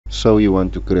So you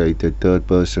want to create a third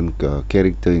person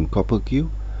character in Coppercube.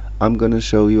 I'm gonna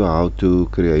show you how to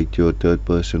create your third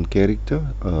person character,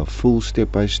 full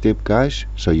step by step, guys.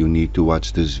 So you need to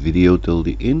watch this video till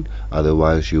the end,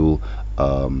 otherwise you'll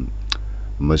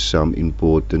miss some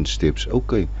important steps.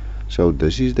 Okay, so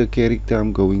this is the character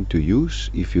I'm going to use.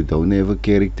 If you don't have a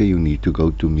character, you need to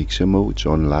go to Mixamo. It's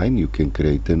online. You can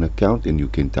create an account and you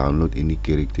can download any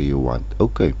character you want.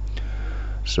 Okay,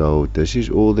 so this is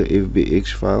all the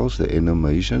FBX files, the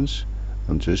animations.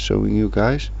 I'm just showing you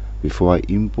guys. Before I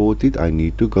import it, I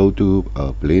need to go to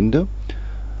Blender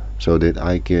so that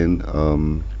I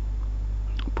can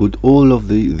put all of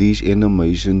these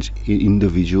animations,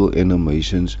 individual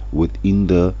animations, within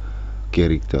the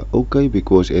character. Okay,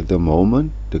 because at the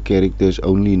moment the character is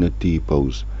only in a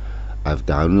T-pose. I've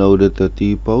downloaded the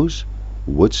T-pose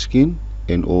with skin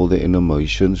and all the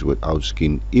animations without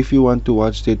skin. If you want to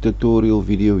watch the tutorial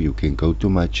video, you can go to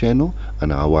my channel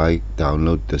and how I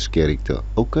download this character.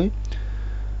 Okay,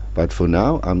 but for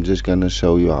now I'm just gonna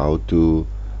show you how to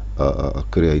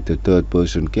create a third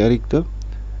person character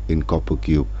in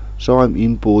Coppercube. So I'm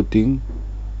importing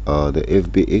the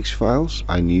FBX files.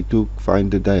 I need to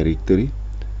find the directory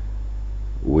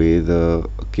where the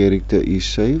character is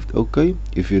saved. Okay,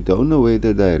 if you don't know where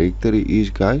the directory is,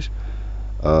 guys,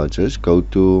 just go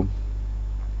to,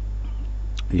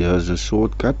 here's a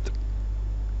shortcut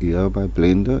here by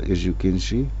Blender, as you can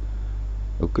see.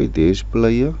 Okay, there's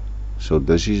player, so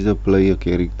this is the player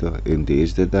character, and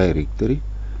there's the directory.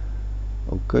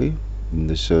 Okay, in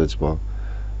the search bar,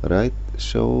 right?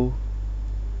 So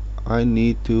I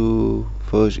need to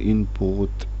first import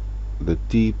the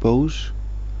T-pose,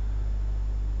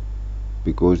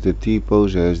 because the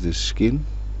T-pose has the skin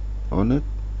on it,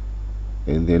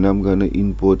 and then I'm gonna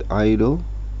import idle,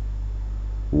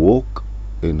 walk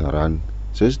and run,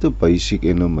 just the basic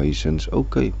animations.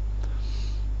 Okay,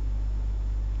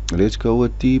 let's go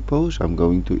with T-pose. I'm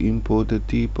going to import the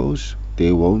T-pose.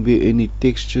 There won't be any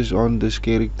textures on this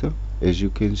character, as you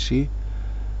can see.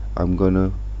 I'm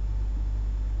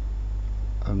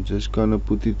just gonna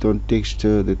put it on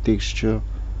texture, the texture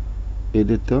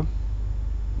editor.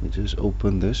 Let me just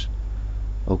open this.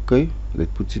 Okay,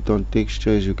 let's put it on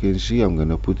texture. As you can see, I'm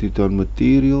gonna put it on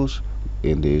materials,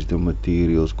 and there's the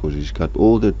materials, because it's got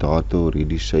all the data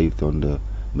already saved on the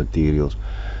materials.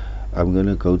 I'm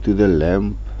gonna go to the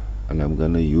lamp and I'm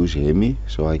gonna use Hemi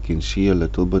so I can see a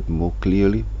little bit more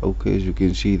clearly. Okay, as you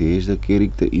can see, there's the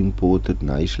character imported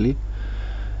nicely.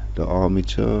 The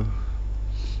armature,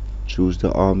 choose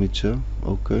the armature.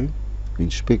 Okay,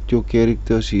 inspect your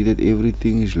character, see that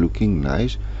everything is looking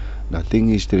nice, nothing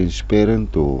is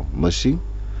transparent or missing.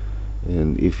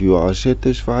 And if you are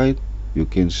satisfied, you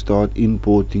can start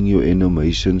importing your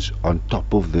animations on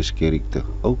top of this character.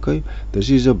 Okay, this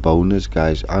is a bonus,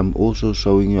 guys. I'm also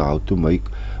showing you how to make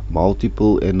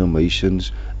multiple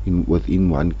animations within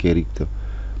one character.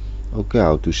 Okay,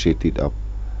 how to set it up.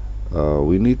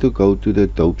 We need to go to the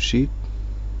dope sheet.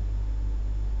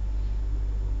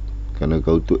 Gonna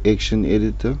go to action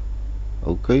editor.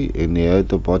 Okay, and here at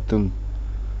the bottom,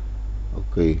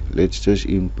 okay, let's just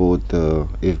import the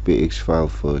FBX file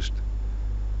first.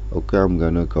 Okay, I'm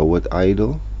gonna go with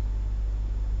idle.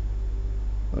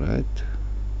 Alright,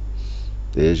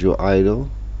 there's your idle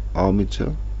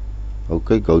armature.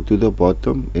 Okay, go to the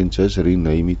bottom and just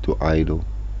rename it to idle.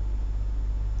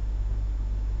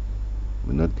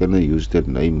 We're not gonna use that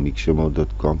name,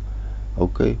 mixamo.com.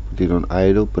 Okay, put it on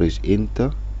idle, press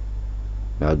enter.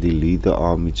 Now delete the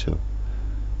armature.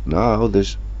 Now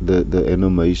the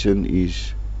animation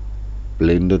is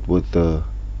blended with the,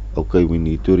 okay, we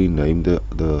need to rename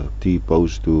the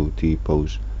T-pose to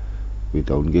T-pose. We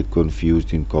don't get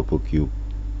confused in Coppercube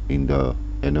in the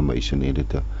animation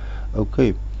editor.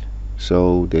 Okay,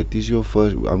 so that is your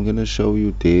first. I'm gonna show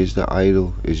you, there's the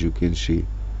idle. As you can see,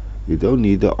 you don't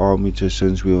need the armature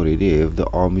since we already have the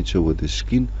armature with the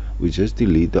skin. We just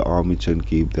delete the armature and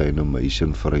keep the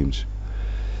animation frames.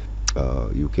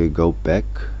 You can go back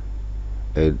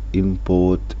and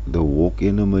import the walk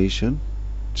animation.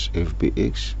 It's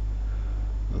FBX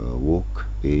walk.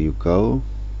 There you go.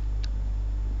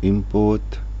 Import.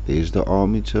 There's the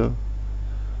armature.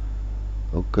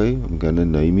 Okay, I'm gonna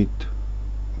name it.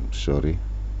 Sorry,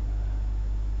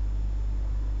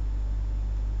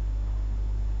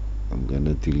 I'm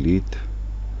gonna delete.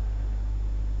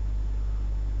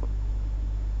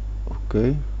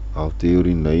 Okay, after you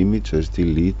rename it, just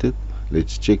delete it.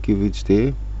 Let's check if it's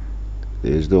there.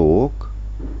 There's the walk.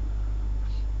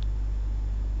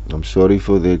 I'm sorry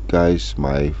for that, guys.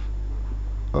 My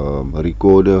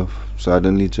recorder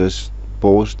suddenly just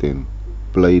paused and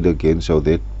played again, so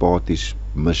that part is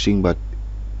missing, but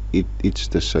it's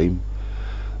the same,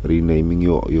 renaming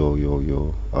your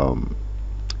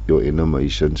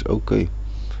animations. Okay,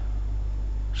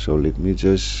 so let me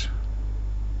just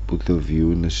put the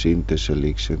view in the center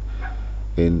selection,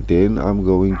 and then I'm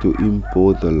going to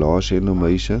import the last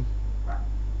animation.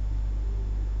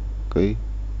 Okay,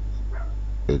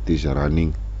 it is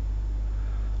running.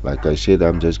 Like I said,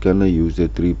 I'm just gonna use the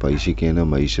 3 basic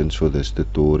animations for this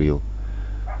tutorial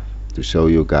to show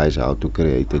you guys how to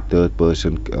create a third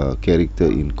person character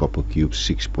in Coppercube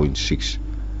 6.6.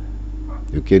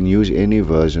 You can use any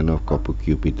version of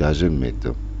Coppercube, it doesn't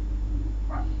matter,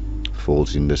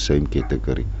 falls in the same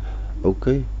category.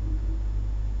 Okay,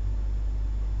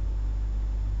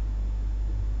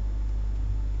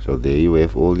 so there you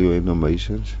have all your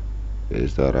animations.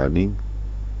 There's the running,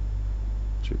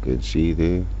 as you can see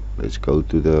there. Let's go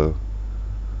to the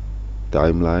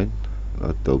timeline,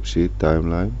 not top sheet,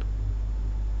 timeline.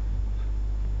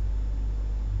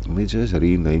 Let me just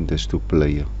rename this to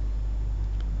player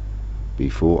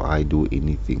before I do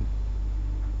anything.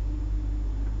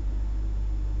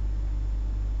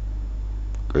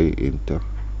 Okay, enter.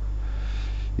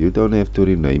 You don't have to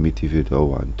rename it if you don't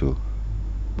want to,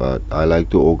 but I like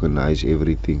to organize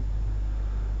everything.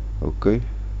 Okay,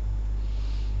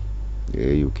 yeah,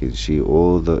 you can see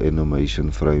all the animation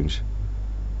frames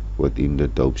within the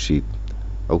dope sheet.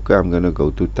 Okay, I'm gonna go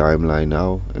to timeline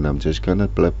now, and I'm just gonna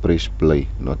press play,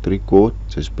 not record,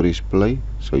 just press play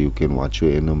so you can watch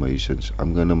your animations.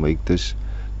 I'm gonna make this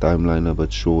timeline a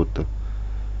bit shorter.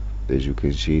 As you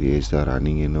can see, there's the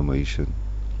running animation.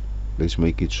 Let's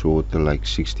make it shorter, like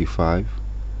 65.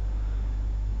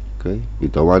 Okay, you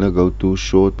don't want to go too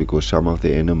short because some of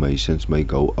the animations may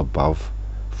go above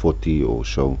 40 or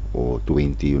so, or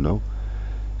 20, you know.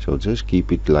 So just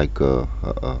keep it like a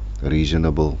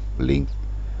reasonable length.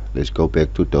 Let's go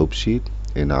back to dope sheet,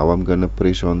 and now I'm gonna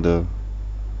press on the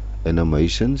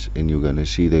animations, and you're gonna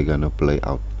see they're gonna play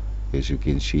out. As you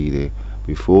can see there,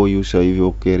 before you save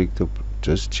your character,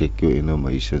 just check your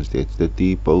animations. That's the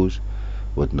T-pose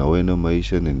with no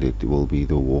animation, and that will be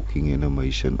the walking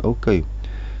animation. Okay,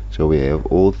 so we have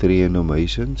all 3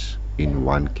 animations in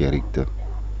one character.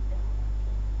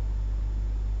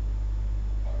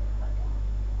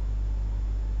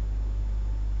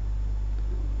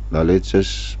 Now let's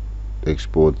just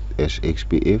export as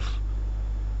XPF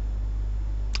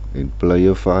in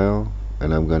player file,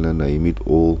 and I'm gonna name it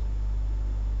all.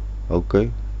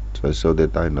 Okay, just so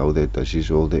that I know that this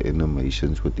is all the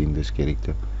animations within this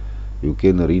character. You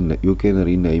can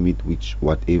rename it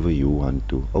whatever you want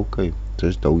to. Okay,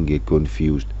 just don't get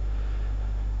confused.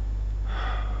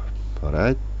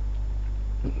 Alright,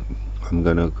 I'm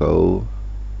gonna go.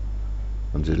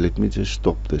 Let me just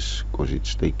stop this because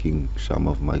it's taking some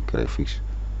of my graphics,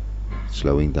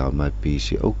 slowing down my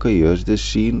PC. Okay, here's the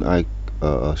scene I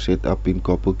set up in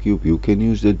Coppercube. You can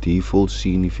use the default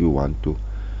scene if you want to.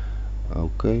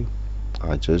 Okay,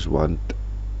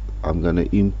 I'm gonna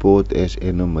import as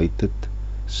animated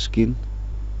skin.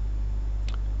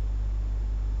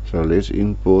 So let's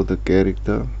import the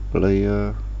character,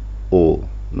 player, all,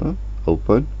 no?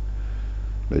 Open.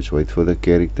 Let's wait for the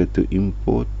character to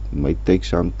import. It might take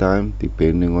some time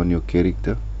depending on your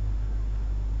character,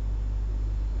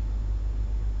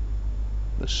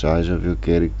 the size of your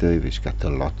character. If he's got a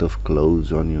lot of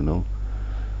clothes on, you know,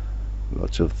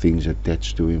 lots of things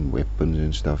attached to him, weapons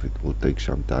and stuff, it will take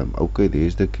some time. Okay,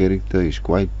 there's the character. He's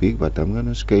quite big, but I'm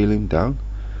gonna scale him down.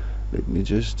 Let me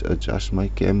just adjust my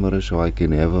camera so I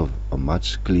can have a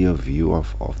much clearer view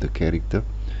of the character.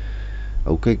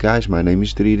 Okay guys, my name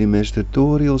is 3D Master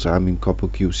Tutorials. I'm in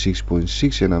Coppercube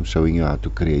 6.6, and I'm showing you how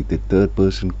to create a third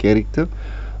person character,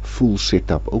 full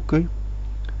setup. Okay,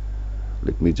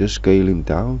 let me just scale him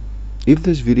down. If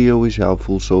this video is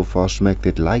helpful so far, smack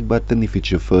that like button. If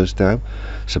it's your first time,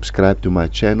 subscribe to my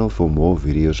channel for more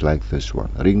videos like this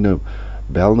one. Ring the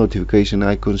bell notification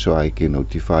icon so I can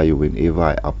notify you whenever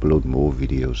I upload more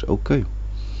videos. Okay,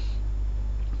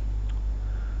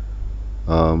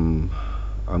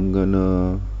 I'm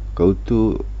gonna go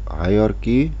to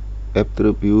hierarchy,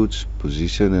 attributes,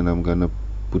 position, and I'm gonna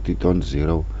put it on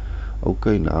 0.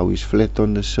 Okay, now he's flat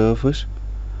on the surface,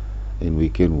 and we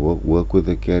can work with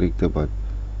the character, but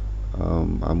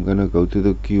I'm gonna go to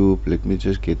the cube. Let me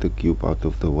just get the cube out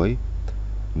of the way.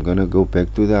 I'm gonna go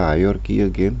back to the hierarchy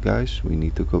again, guys. We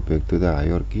need to go back to the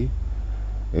hierarchy,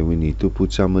 and we need to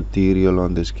put some material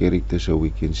on this character so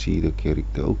we can see the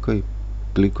character. Okay,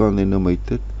 click on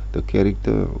animated, the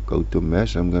character, go to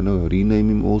mesh. I'm gonna rename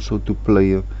him also to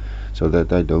player so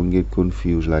that I don't get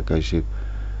confused. Like I said,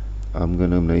 I'm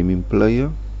gonna name him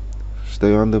player.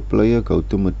 Stay on the player, go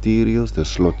to materials. The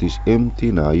slot is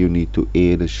empty. Now you need to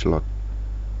add a slot.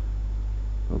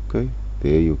 Okay,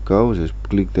 there you go. Just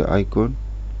click the icon.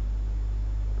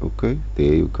 Okay,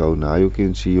 there you go. Now you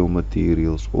can see your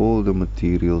materials. All the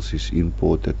materials is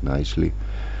imported nicely.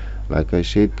 Like I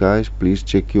said, guys, please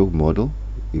check your model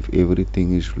if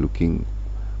everything is looking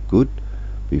good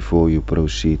before you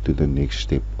proceed to the next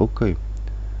step. Okay,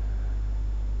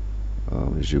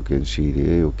 as you can see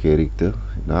there, your character.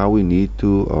 Now we need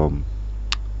to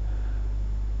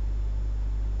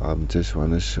just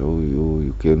want to show you,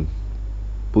 you can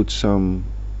put some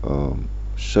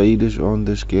shaders on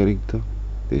this character.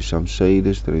 There's some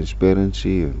shaders,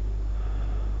 transparency, and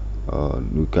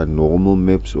you can normal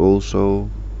maps also,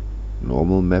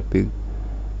 normal mapping.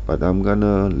 But I'm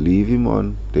gonna leave him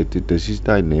on that. This is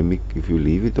dynamic. If you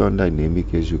leave it on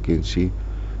dynamic, as you can see,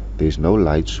 there's no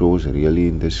light source really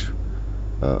in this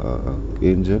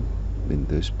engine, in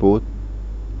this port,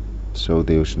 so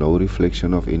there's no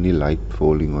reflection of any light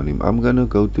falling on him. I'm gonna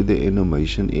go to the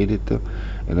animation editor,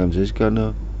 and I'm just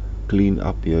gonna clean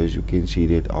up here. As you can see,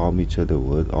 that armature, the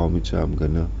word armature, I'm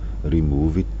gonna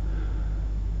remove it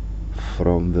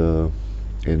from the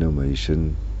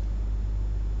animation.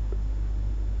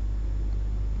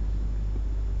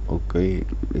 Okay,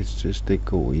 let's just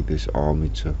take away this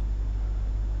armature.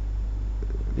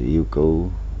 There you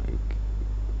go.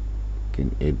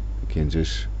 You can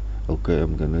just, okay,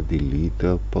 I'm gonna delete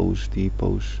the post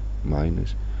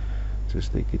minus,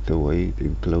 just take it away,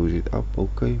 then close it up.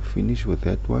 Okay, finish with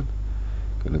that one.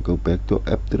 Gonna go back to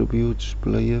attributes,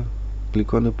 player,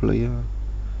 click on the player.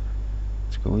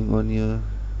 What's going on here?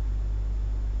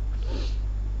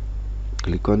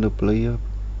 Click on the player.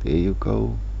 There you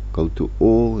go. Go to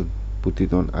all and put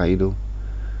it on idle.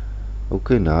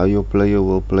 Okay, now your player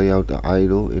will play out the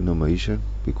idle animation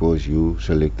because you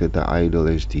selected the idle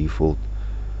as default.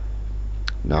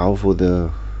 Now for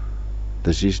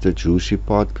this is the juicy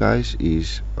part, guys,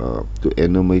 is to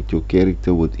animate your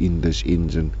character within this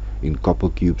engine. In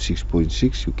Coppercube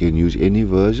 6.6 you can use any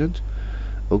versions.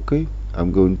 Okay,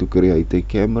 I'm going to create a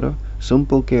camera.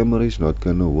 Simple camera is not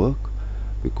gonna work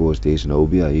because there's no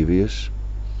behaviors.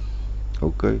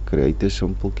 Okay, create a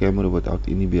simple camera without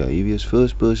any behaviors.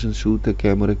 First person shooter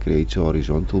camera creates a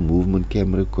horizontal movement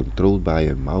camera controlled by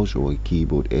a mouse or a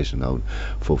keyboard, as known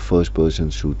for first person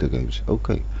shooter games.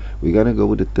 Okay, we're gonna go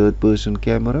with the third person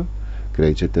camera.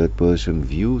 Creates a third person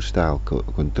view style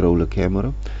controller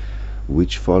camera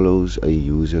which follows a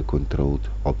user controlled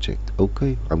object.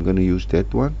 Okay, I'm gonna use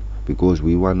that one because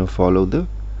we wanna follow the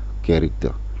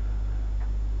character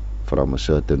from a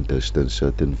certain distance,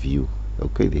 certain view.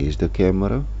 Okay, there's the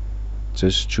camera.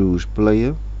 Just choose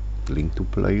player, link to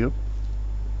player.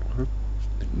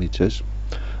 Let me just,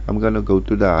 I'm gonna go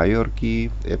to the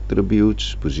hierarchy,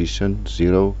 attributes, position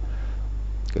 0.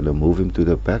 Gonna move him to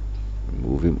the back,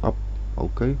 move him up.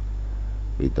 Okay,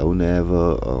 we don't have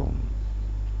a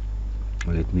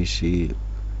let me see,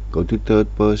 go to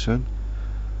third person,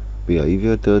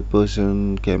 behavior, third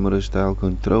person camera style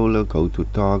controller, go to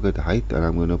target height, and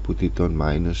I'm gonna put it on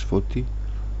 -40.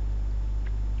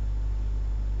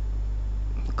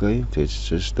 Okay, that's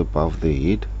just above the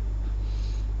head.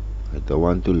 I don't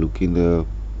want to look in the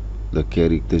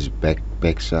character's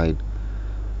backside.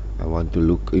 I want to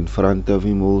look in front of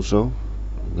him also.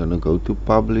 I'm gonna go to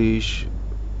publish,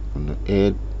 I'm gonna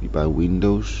add by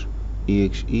Windows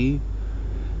exe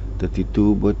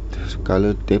 32, but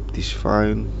color depth is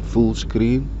fine. Full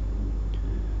screen.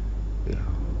 Yeah,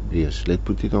 yes, let's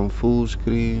put it on full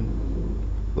screen.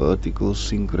 Vertical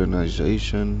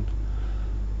synchronization.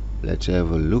 Let's have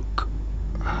a look.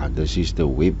 This is the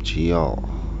WebGL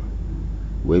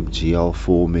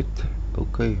format.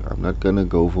 Okay, I'm not gonna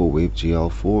go for WebGL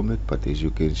format, but as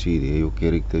you can see there, your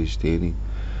character is standing.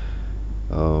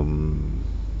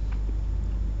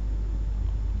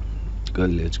 Okay,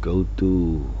 let's go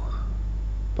to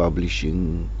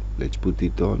publishing. Let's put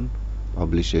it on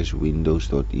publish as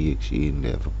windows.exe and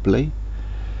have a play.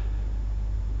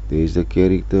 There's the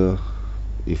character.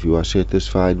 If you are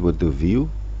satisfied with the view,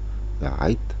 the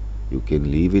height, you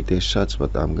can leave it as such,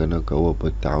 but I'm gonna go a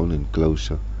bit down and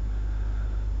closer.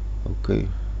 Okay,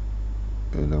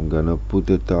 and I'm gonna put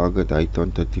the target height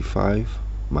on 35,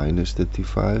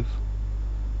 -35.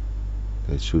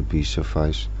 That should be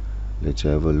suffice. Let's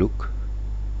have a look.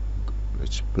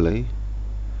 Let's play.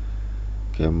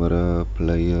 Camera,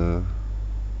 player.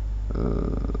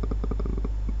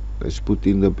 Let's put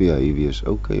in the behaviors.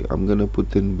 Okay, I'm gonna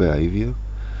put in behavior.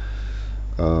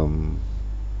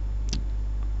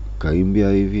 Game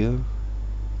behavior,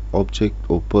 object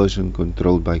or person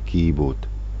controlled by keyboard.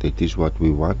 That is what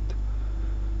we want.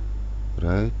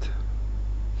 Right.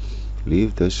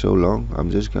 Leave this so long. I'm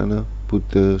just gonna put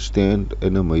the stand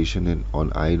animation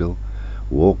on idle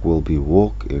walk will be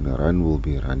walk, and run will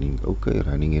be running. Okay,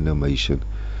 running animation.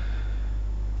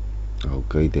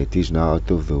 Okay, that is now out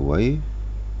of the way.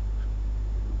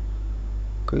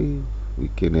 Okay, we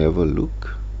can have a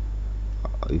look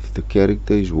if the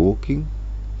character is walking.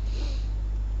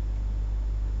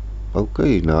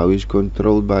 Okay, now he's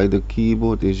controlled by the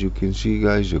keyboard. As you can see,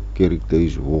 guys, your character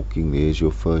is walking. There's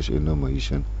your first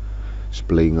animation. It's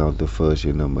playing out the first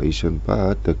animation,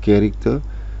 but the character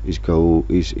it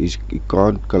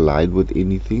can't collide with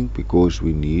anything because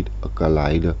we need a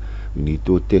collider. We need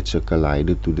to attach a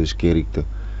collider to this character.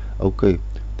 Okay,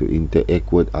 to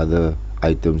interact with other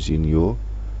items in your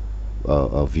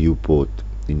viewport,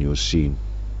 in your scene.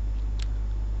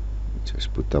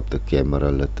 Just put up the camera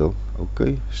a little.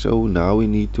 Okay, so now we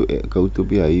need to go to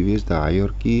behaviors, the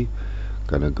hierarchy.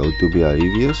 Gonna go to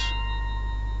behaviors.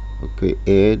 Okay,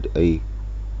 add a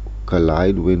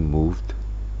collide when moved.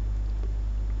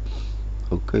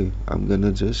 Okay, I'm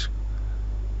gonna just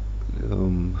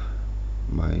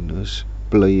minus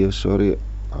player, sorry,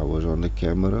 I was on the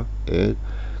camera. Add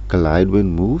collide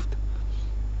when moved.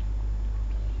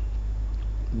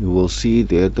 You will see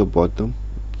there at the bottom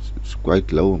it's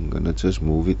quite low. I'm gonna just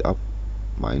move it up,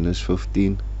 minus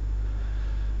 15.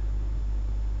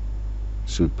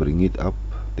 Should bring it up.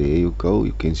 There you go.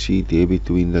 You can see there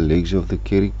between the legs of the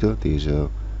character there's a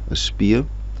spear.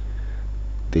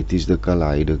 That is the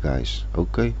collider, guys.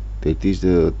 Okay, that is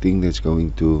the thing that's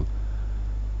going to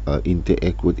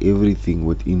interact with everything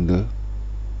within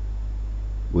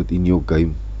your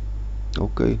game.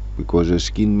 Okay, because a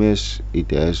skin mesh,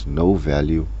 it has no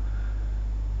value.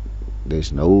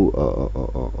 There's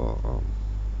no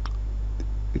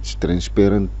it's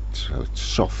transparent, it's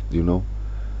soft, you know.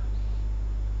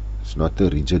 It's not a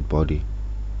rigid body.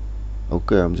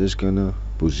 Okay, I'm just gonna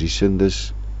position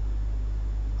this.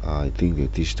 I think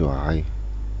that is too high.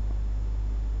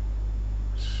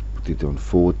 Let's put it on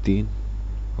 14.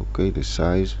 Okay, the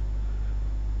size.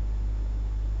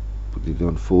 Put it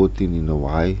on 14 in the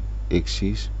Y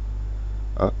axis.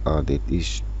 That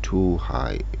is too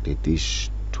high. That is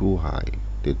too high.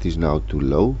 That is now too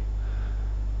low.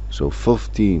 So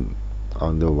 15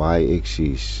 on the Y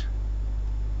axis.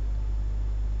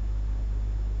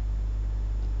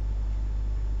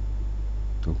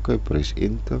 Okay, press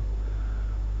enter.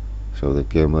 So the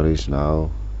camera is now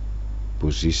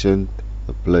positioned,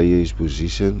 the player is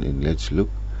positioned, and let's look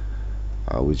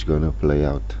how it's gonna play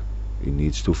out. It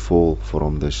needs to fall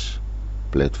from this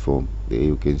platform. There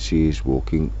you can see he's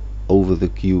walking over the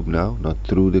cube now, not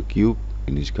through the cube,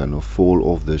 and he's gonna fall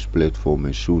off this platform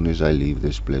as soon as I leave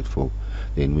this platform.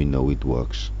 Then we know it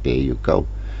works. There you go.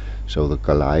 So the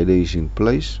collider is in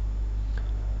place.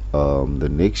 The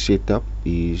next setup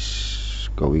is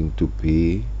going to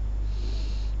be,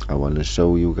 I want to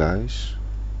show you guys.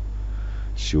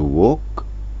 As you walk,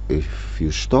 if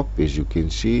you stop, as you can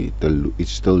see,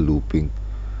 it's still looping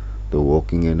the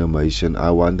walking animation.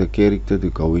 I want the character to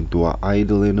go into an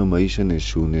idle animation as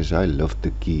soon as I lift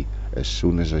the key, as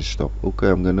soon as I stop. Okay,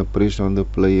 I'm gonna press on the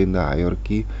play in the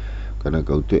hierarchy. Gonna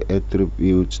go to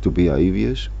attributes, to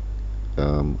behaviors.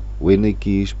 When a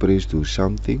key is pressed, do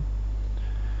something.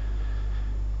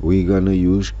 We're gonna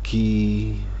use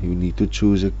key. You need to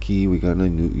choose a key. We're gonna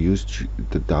use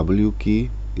the W key.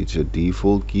 It's a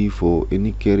default key for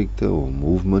any character or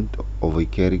movement of a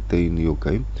character in your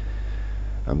game.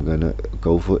 I'm gonna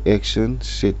go for action,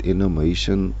 set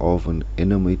animation of an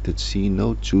animated C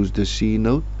node. Choose the C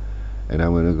node, and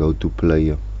I'm gonna go to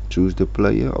player. Choose the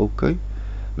player. Okay,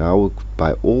 now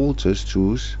by all just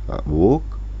choose walk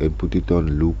and put it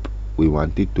on loop. We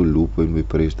want it to loop when we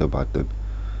press the button.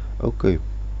 Okay,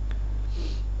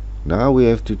 now we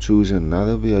have to choose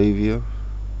another behavior,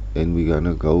 and we're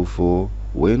gonna go for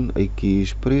when a key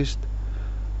is pressed.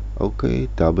 Okay,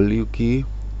 W key.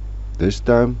 This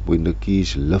time when the key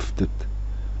is lifted,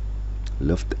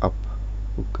 lift up.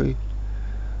 Okay,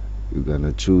 you're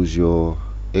gonna choose your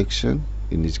action,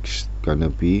 and it's gonna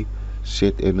be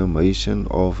set animation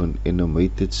of an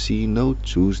animated C node.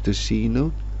 Choose the C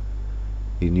node.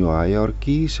 In your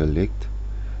hierarchy, select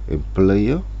and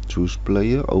player. Choose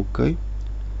player. Okay,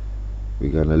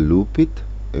 we're gonna loop it,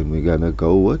 and we're gonna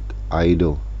go with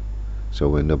idle. So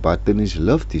when the button is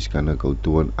lifted, it's gonna go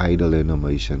to an idle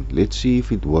animation. Let's see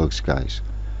if it works, guys.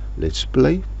 Let's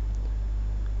play.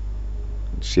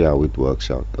 See how it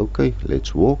works out. Okay,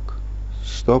 let's walk,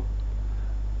 stop,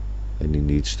 and it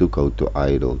needs to go to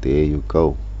idle. There you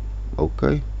go.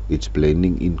 Okay, it's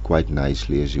blending in quite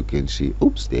nicely, as you can see.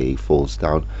 Oops, there it falls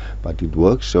down, but it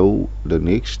works. So the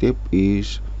next step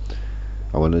is,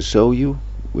 I want to show you,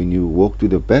 when you walk to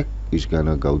the back, it's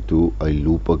gonna go to a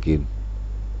loop again.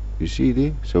 You see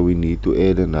there? So we need to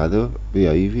add another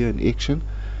behavior and action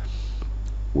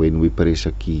when we press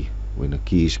a key, when a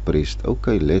key is pressed.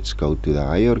 Okay, let's go to the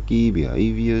hierarchy,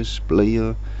 behaviors,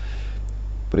 player,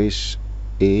 press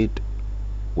add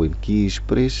when key is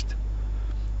pressed.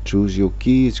 Choose your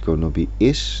key, it's gonna be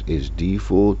S as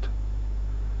default.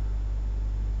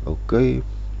 Okay,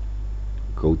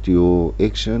 go to your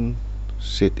action,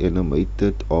 set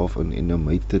animated of an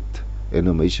animated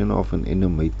animation of an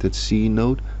animated C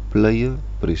node, player,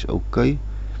 press OK.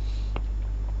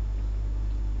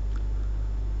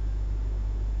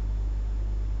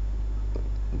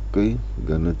 Okay, we're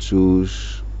gonna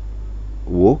choose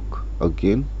walk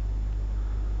again.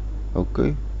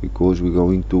 Okay, because we're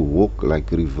going to walk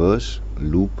like reverse,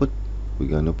 loop it. We're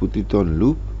gonna put it on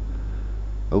loop.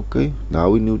 Okay, now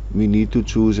we need to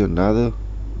choose another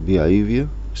behavior,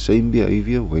 same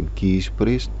behavior when key is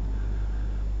pressed.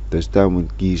 This time when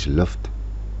key is lift.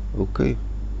 Okay.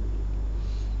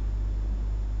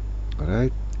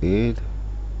 Alright, add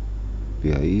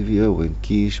behavior when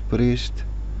key is pressed.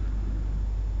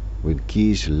 When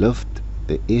key is lift,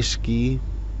 the S key.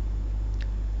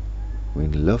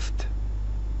 When lift,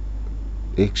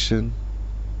 action,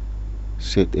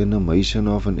 set animation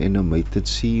of an animated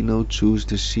C node, choose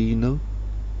the C node.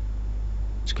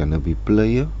 It's gonna be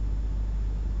player.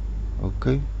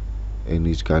 Okay, and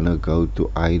it's gonna go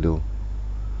to idle.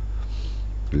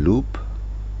 Loop.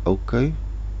 Okay,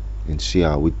 and see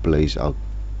how it plays out.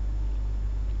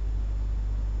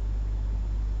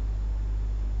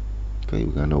 Okay,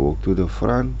 we're gonna walk to the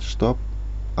front, stop,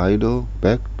 idle,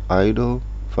 back, idle,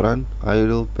 front,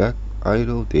 idle, back,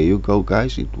 idle. There you go,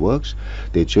 guys, it works.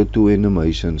 That's your two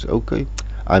animations. Okay,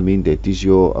 I mean that is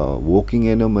your walking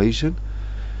animation.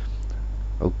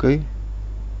 Okay,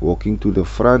 walking to the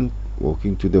front,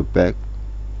 walking to the back,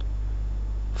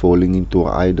 falling into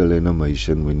idle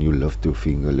animation when you lift your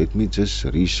finger. Let me just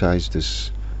resize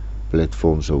this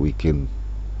platform so we can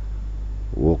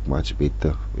walk much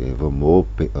better. We have a more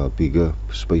bigger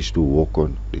space to walk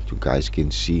on that you guys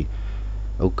can see.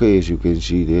 Okay, as you can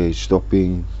see there,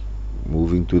 stopping,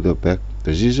 moving to the back.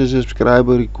 This is a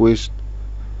subscriber request.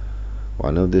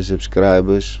 One of the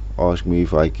subscribers asked me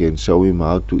if I can show him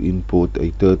how to import a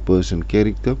third-person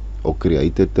character or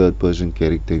create a third-person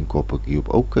character in Coppercube.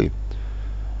 Okay,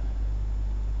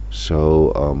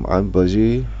 so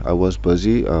I was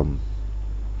busy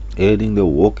adding the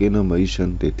walk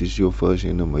animation. That is your first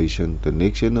animation. The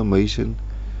next animation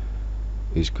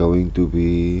is going to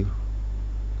be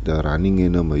the running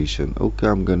animation. Okay,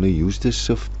 I'm gonna use the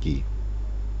shift key.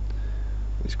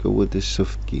 Let's go with the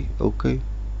shift key. Okay,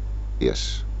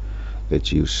 yes,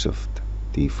 let's use shift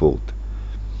default.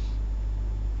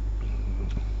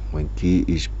 When key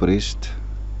is pressed,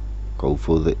 go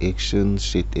for the action,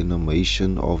 set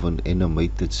animation of an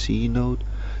animated C node,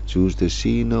 choose the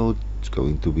C node. It's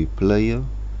going to be player.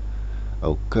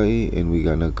 Okay, and we're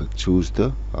gonna choose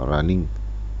the running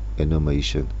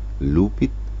animation, loop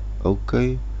it.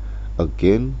 Okay,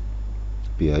 again,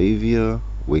 behavior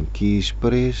when key is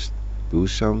pressed, do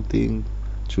something,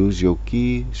 choose your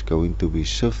key. It's going to be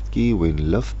shift key. When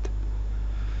lift,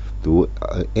 do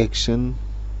action,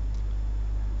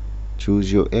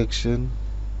 choose your action.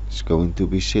 It's going to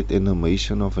be set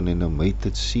animation of an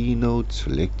animated C node,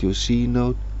 select your C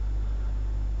node,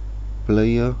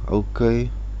 player. Okay,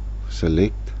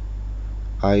 select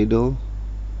idle,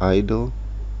 idle,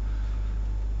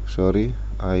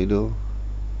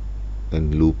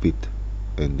 and loop it,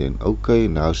 and then okay.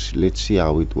 Now let's see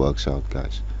how it works out,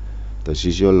 guys. This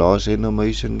is your last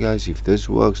animation, guys. If this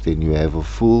works, then you have a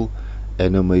full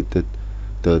animated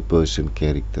third-person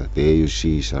character. There you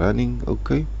see he's running.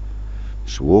 Okay,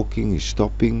 he's walking, he's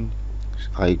stopping,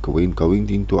 going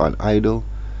into an idle.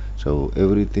 So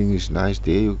everything is nice.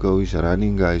 There you go, he's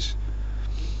running, guys.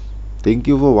 Thank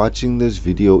you for watching this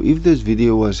video. If this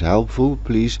video was helpful,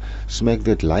 please smack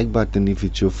that like button. If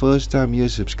it's your first time here,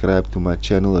 subscribe to my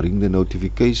channel, ring the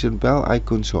notification bell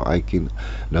icon so I can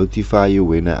notify you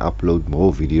when I upload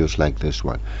more videos like this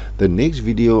one. The next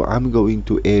video, I'm going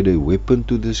to add a weapon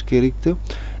to this character.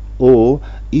 Or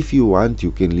if you want,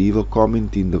 you can leave a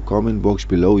comment in the comment box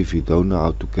below if you don't know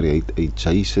how to create a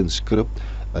JSON script,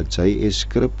 a JS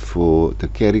script for the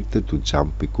character to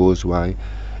jump. Because why?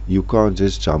 You can't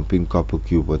just jump in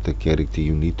Coppercube with the character.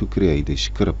 You need to create a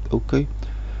script. Okay,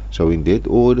 so in that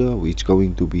order, it's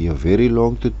going to be a very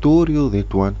long tutorial,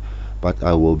 that one, but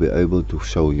I will be able to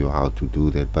show you how to do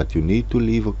that. But you need to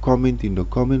leave a comment in the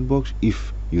comment box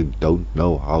if you don't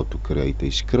know how to create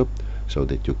a script so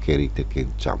that your character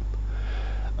can jump.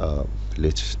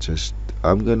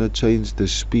 I'm gonna change the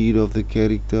speed of the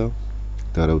character,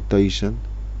 the rotation.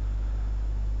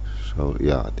 So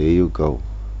yeah, there you go.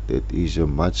 That is a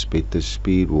much better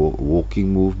speed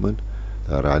walking movement,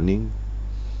 the running.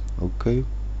 Okay,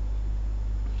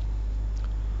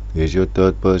 there's your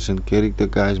third person character,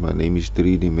 guys. My name is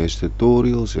 3D Mesh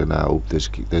Tutorials, and I hope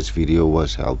this video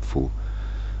was helpful.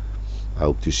 I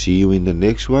hope to see you in the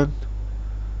next one.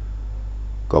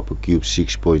 Coppercube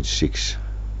 6.6.